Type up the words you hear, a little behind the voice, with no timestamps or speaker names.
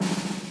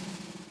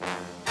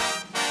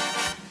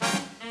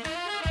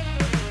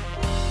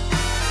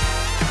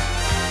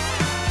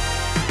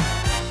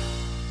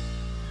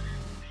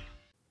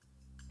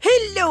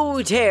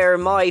Hello there,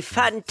 my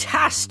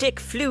fantastic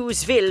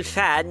Floozeville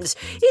fans.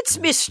 It's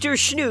Mr.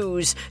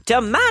 Snooze,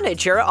 the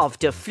manager of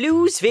the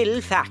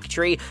Floozeville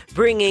factory,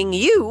 bringing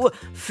you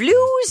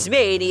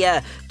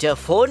Floozemania, the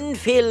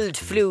fun-filled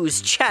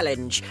Flooz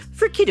challenge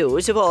for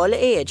kiddos of all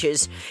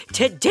ages.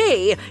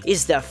 Today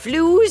is the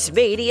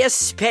Floozemania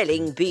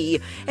Spelling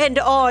Bee, and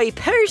I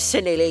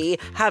personally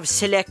have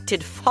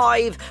selected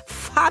 5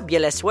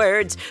 fabulous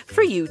words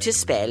for you to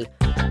spell.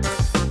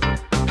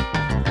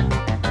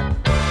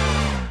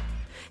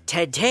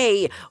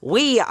 Today,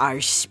 we are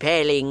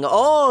spelling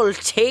all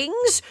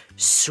things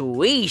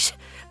sweet.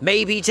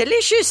 Maybe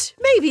delicious,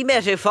 maybe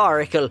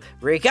metaphorical.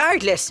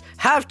 Regardless,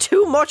 have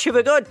too much of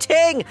a good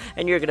thing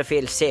and you're going to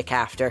feel sick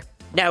after.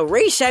 Now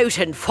race out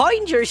and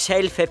find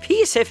yourself a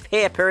piece of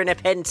paper and a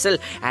pencil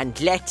and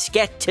let's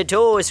get to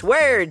those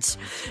words.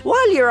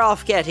 While you're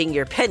off getting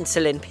your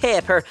pencil and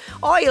paper,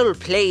 I'll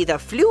play the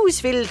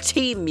Floozeville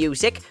theme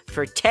music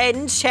for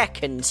 10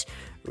 seconds.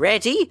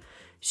 Ready,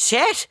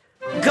 set,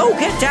 go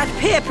get that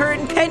paper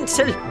and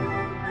pencil.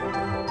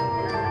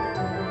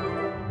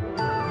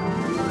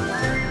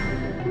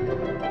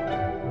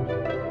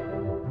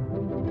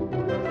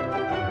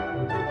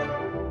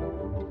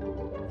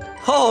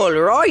 All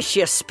right,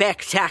 you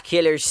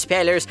spectacular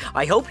spellers.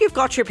 I hope you've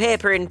got your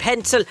paper and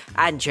pencil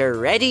and you're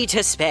ready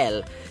to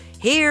spell.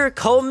 Here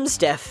comes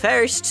the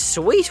first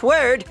sweet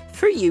word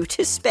for you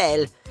to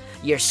spell.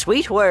 Your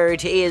sweet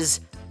word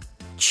is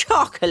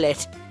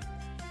chocolate.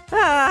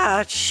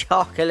 Ah,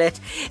 chocolate.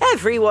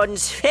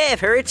 Everyone's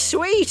favourite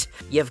sweet.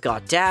 You've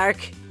got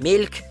dark,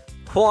 milk,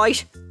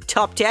 white,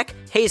 top deck,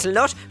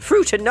 hazelnut,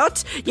 fruit and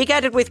nuts. You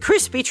get it with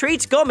crispy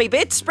treats, gummy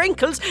bits,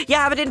 sprinkles. You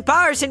have it in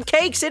bars and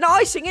cakes, in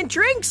icing and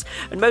drinks.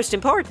 And most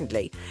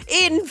importantly,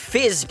 in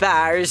fizz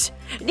bars.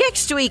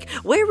 Next week,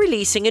 we're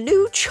releasing a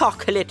new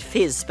chocolate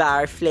fizz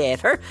bar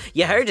flavour.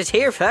 You heard it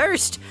here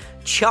first.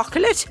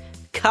 Chocolate,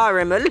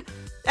 caramel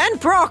and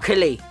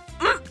broccoli.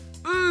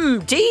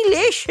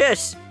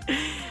 Delicious.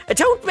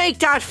 Don't make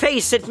that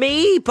face at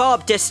me,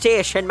 Bob the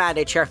station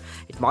manager.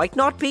 It might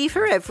not be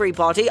for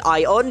everybody.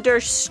 I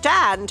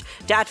understand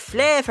that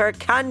flavour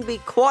can be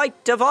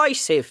quite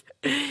divisive.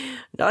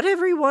 Not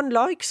everyone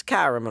likes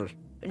caramel.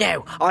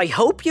 Now, I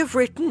hope you've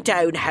written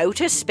down how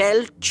to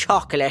spell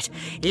chocolate.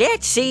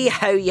 Let's see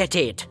how you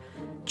did.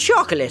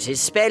 Chocolate is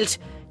spelt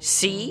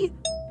C-H-O-C-O-L-A-T-E.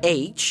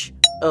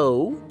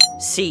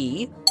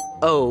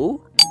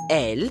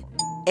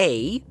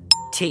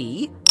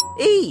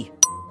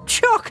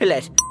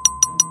 Chocolate.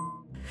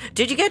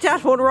 Did you get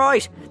that one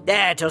right?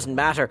 It doesn't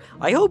matter.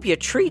 I hope you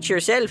treat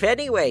yourself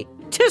anyway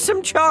to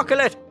some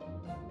chocolate.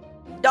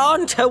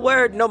 On to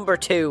word number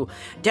 2.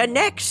 The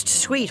next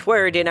sweet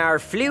word in our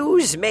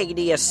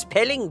Floozemania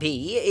spelling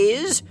bee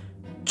is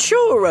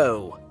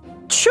churro.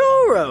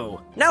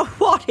 Churro. Now,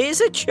 what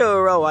is a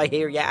churro, I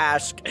hear you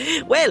ask?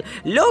 Well,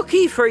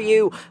 lucky for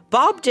you,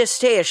 Bob the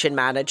station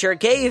manager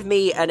gave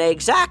me an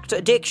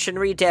exact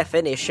dictionary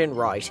definition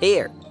right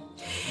here.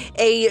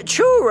 A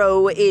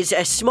churro is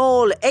a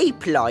small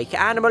ape-like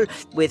animal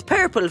with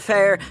purple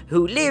fur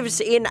who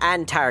lives in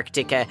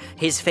Antarctica.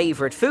 His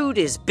favourite food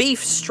is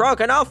beef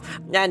stroganoff,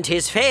 and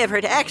his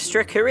favourite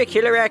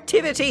extracurricular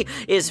activity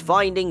is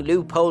finding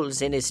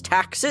loopholes in his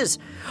taxes.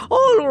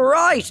 All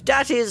right,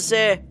 that is...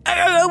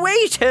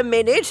 wait a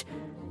minute.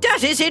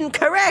 That is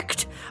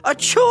incorrect. A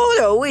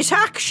churro is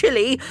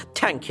actually,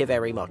 thank you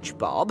very much,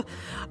 Bob,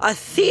 a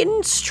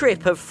thin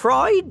strip of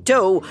fried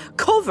dough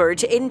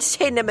covered in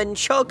cinnamon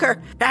sugar.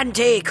 And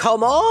they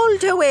come all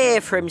the way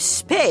from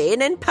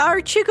Spain and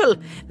Portugal.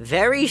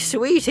 Very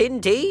sweet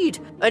indeed.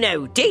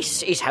 Now,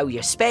 this is how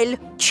you spell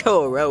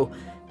churro.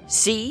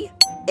 C-H-U-R-R-O.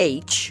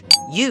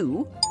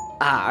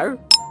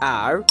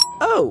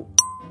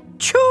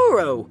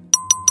 Churro.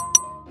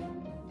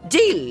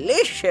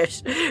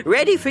 Delicious.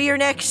 Ready for your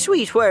next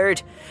sweet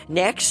word?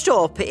 Next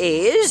up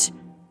is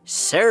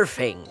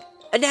surfing.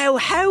 Now,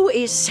 how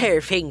is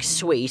surfing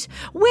sweet?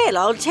 Well,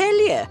 I'll tell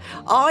you.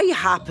 I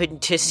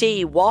happened to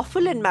see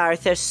Waffle and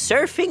Martha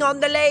surfing on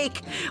the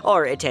lake.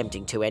 Or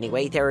attempting to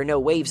anyway. There are no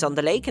waves on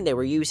the lake and they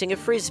were using a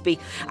frisbee.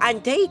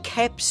 And they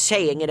kept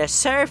saying in a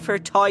surfer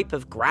type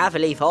of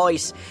gravelly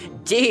voice,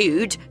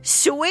 "Dude,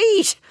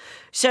 sweet."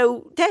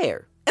 So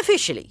there,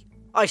 officially,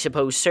 I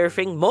suppose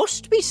surfing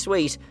must be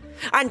sweet.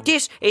 And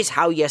this is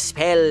how you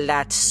spell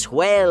that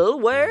swell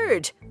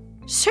word.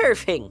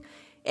 Surfing.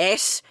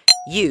 S-U-R-F-I-N-G.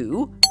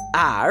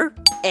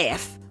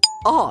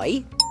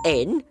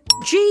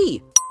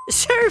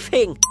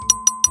 Surfing.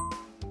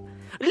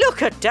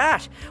 Look at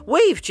that.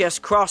 We've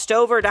just crossed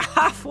over the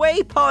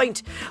halfway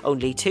point.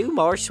 Only 2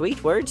 more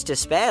sweet words to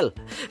spell.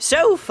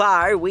 So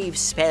far, we've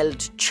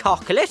spelled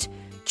chocolate,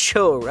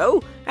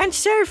 churro, and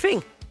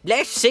surfing.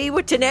 Let's see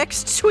what the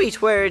next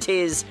sweet word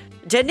is.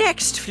 The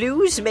next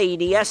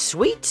Floozemania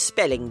sweet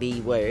spelling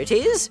bee word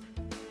is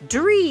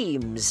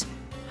dreams.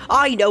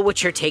 I know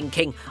what you're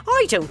thinking.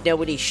 I don't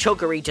know any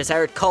sugary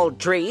dessert called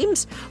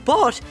dreams.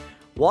 But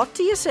what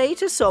do you say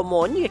to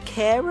someone you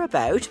care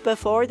about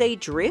before they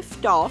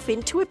drift off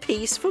into a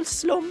peaceful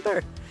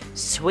slumber?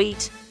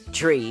 Sweet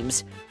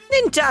dreams.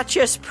 Isn't that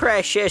just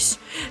precious?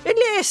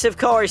 Unless, of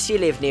course, you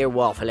live near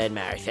Waffle and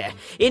Martha,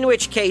 in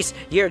which case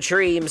your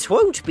dreams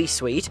won't be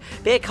sweet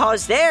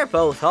because they're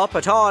both up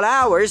at all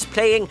hours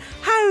playing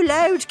How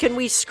Loud Can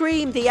We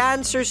Scream the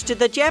Answers to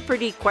the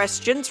Jeopardy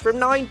questions from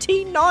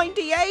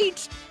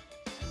 1998.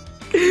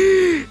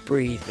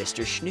 Breathe,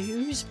 Mr.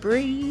 Snooze,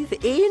 breathe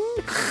in,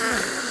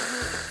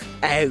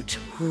 out.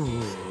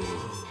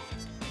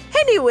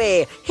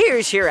 Anyway,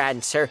 here's your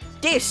answer.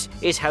 This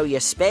is how you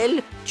spell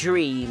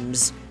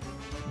dreams.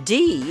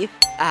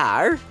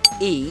 D-R-E-A-M-S.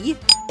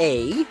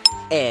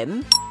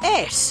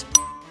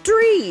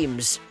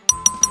 Dreams.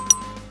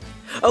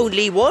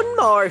 Only one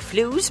more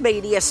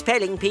Floozemania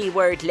spelling P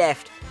word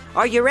left.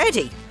 Are you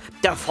ready?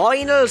 The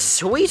final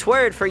sweet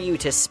word for you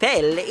to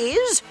spell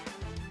is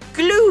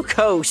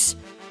glucose.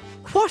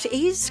 What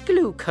is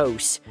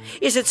glucose?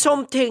 Is it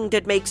something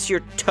that makes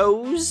your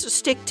toes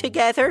stick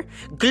together?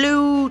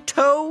 Glue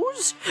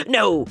toes?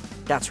 No,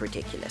 that's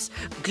ridiculous.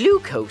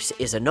 Glucose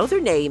is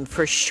another name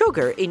for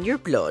sugar in your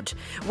blood,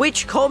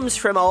 which comes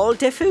from all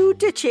the food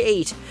that you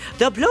eat.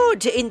 The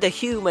blood in the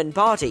human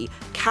body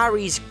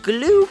carries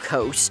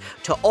glucose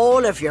to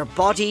all of your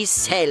body's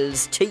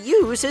cells to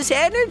use as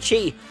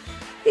energy.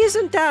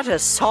 Isn't that a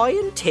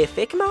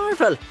scientific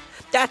marvel?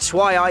 That's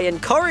why I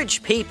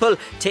encourage people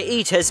to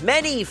eat as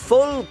many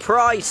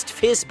full-priced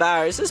fizz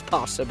bars as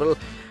possible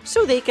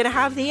so they can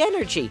have the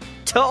energy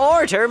to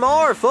order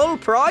more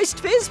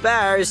full-priced fizz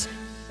bars.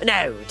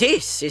 Now,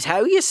 this is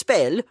how you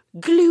spell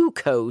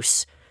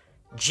glucose.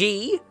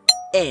 G-L-U-C-O-S-E.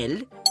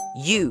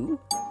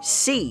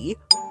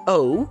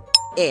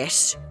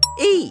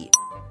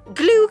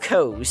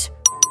 Glucose.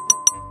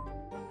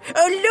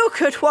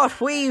 Look at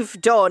what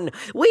we've done.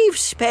 We've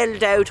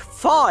spelled out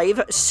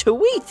 5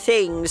 sweet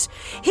things.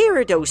 Here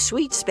are those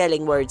sweet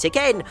spelling words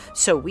again,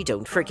 so we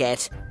don't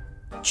forget.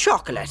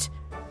 Chocolate.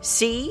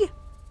 C-H-O-C-O-L-A-T-E.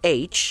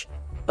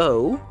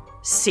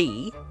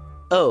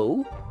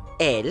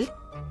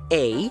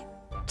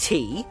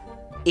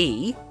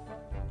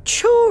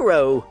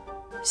 Churro.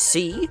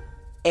 C-H-U-R-R-O.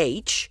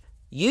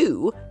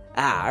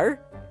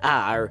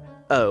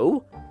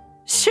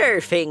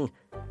 Surfing.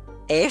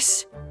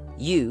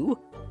 S-U-R-F-I-N-G.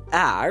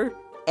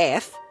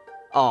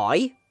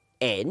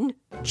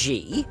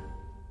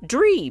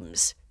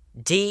 Dreams.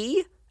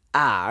 D-R-E-A-M-S.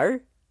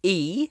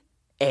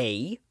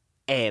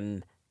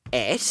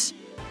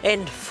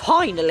 And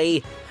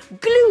finally,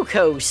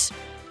 glucose.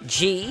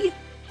 G-L-U-C-O-S-E.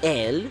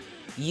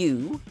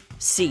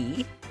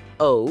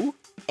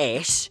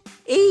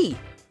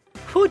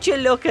 Would you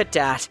look at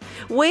that?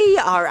 We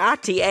are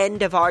at the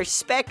end of our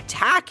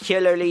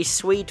spectacularly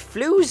sweet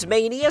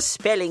Floozemania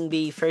spelling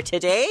bee for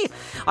today.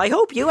 I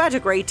hope you had a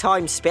great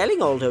time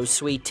spelling all those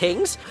sweet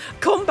things.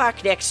 Come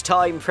back next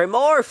time for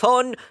more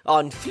fun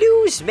on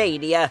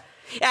Floozemania.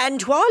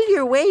 And while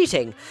you're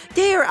waiting,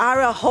 there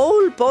are a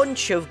whole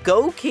bunch of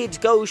Go Kids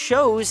Go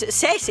shows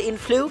set in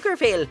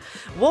Pflugerville.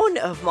 One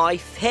of my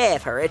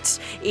favourites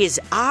is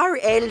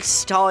R.L.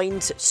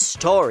 Stein's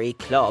Story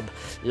Club.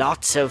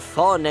 Lots of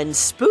fun and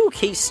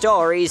spooky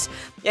stories,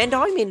 and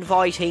I'm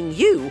inviting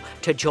you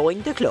to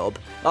join the club.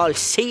 I'll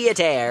see you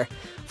there.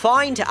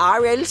 Find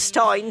R.L.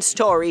 Stein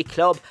Story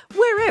Club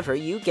wherever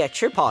you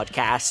get your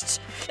podcasts.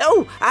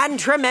 Oh,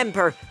 and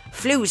remember,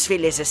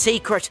 Floozeville is a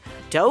secret.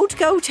 Don't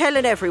go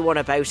telling everyone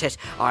about it.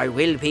 I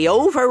will be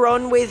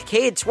overrun with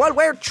kids while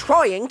we're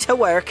trying to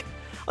work.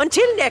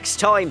 Until next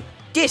time,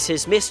 this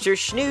is Mr.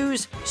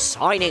 Snooze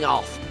signing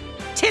off.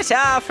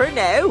 Ta-ta for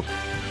now.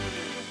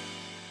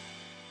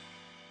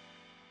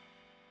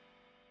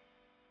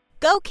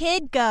 Go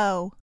Kid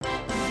Go!